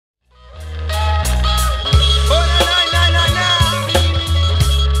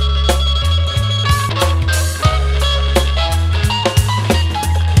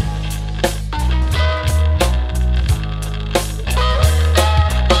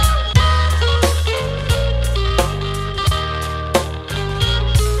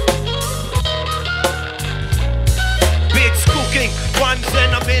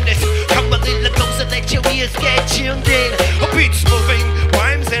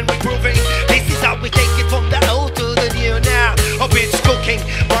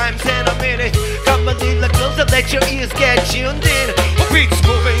let your ears get tuned in. Beats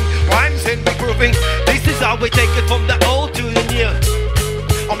moving, rhymes and grooving. This is how we take it from the old to the new.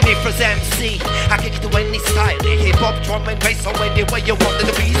 Omnivorous MC, I kick it to any style. Hip hop, drum and bass, or any way you want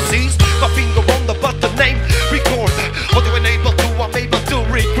it to be seized. My finger on the button, name, record. What do I enable to? I'm able to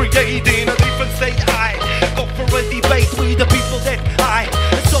recreate in a different state. I go for a debate with the people that I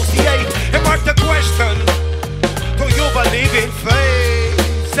associate. And mark the question: do you believe in fate?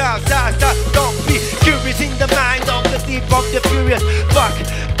 Don't be curious in the mind of the deep of the furious. Fuck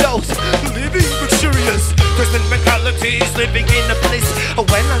those living luxurious. Twisted mentalities living in a bliss.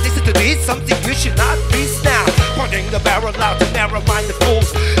 When I listen to this, something you should not miss now. Pointing the barrel out to narrow-minded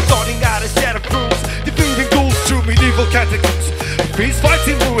fools, sorting out a set of rules, defeating ghouls through medieval catacombs. Peace fights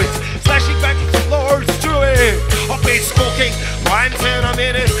in ruins, slashing back into lords through it. A beat's cooking, rhymes in a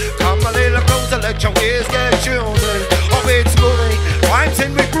minute. Come a little closer, let your ears get tuned in. A beat's moving, rhymes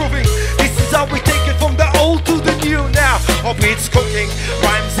and regrooving. This is how we take it from the old to the new now. A beat's cooking,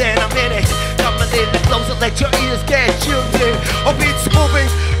 rhymes in a minute. Come a little closer, let your ears get tuned in. A beat's moving,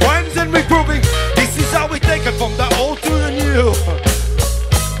 rhymes and regrooving. This is how we take it from the old to the new.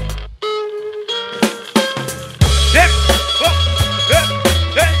 Yep.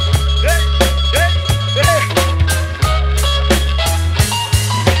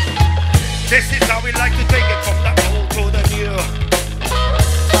 This is how we like to take it from the old to the new.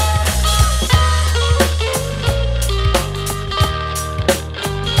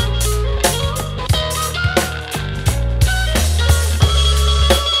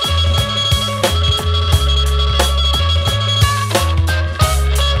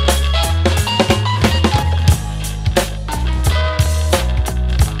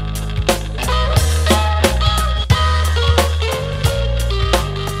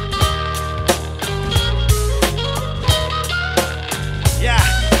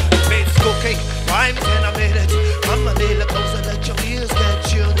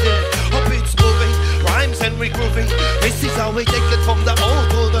 This is how we take it from the old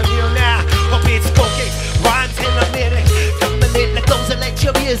to the new now. A beat's cooking, rhymes in a minute. Come a little closer, let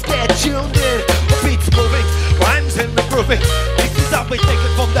your ears get tuned in. A beat's moving, rhymes in the grooving. This is how we take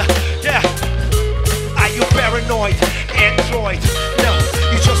it from the, yeah. Are you paranoid, android? No,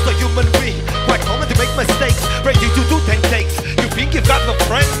 you're just a human being, quite common to make mistakes, ready to do 10 takes. You think you've got no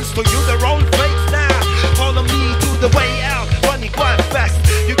friends, to you they're all fakes now. Follow me to the way out, running quite fast.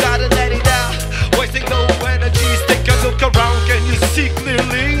 You gotta let it out, wasting no energy. Take a look around, can you see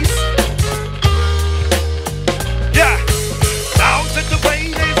clearly?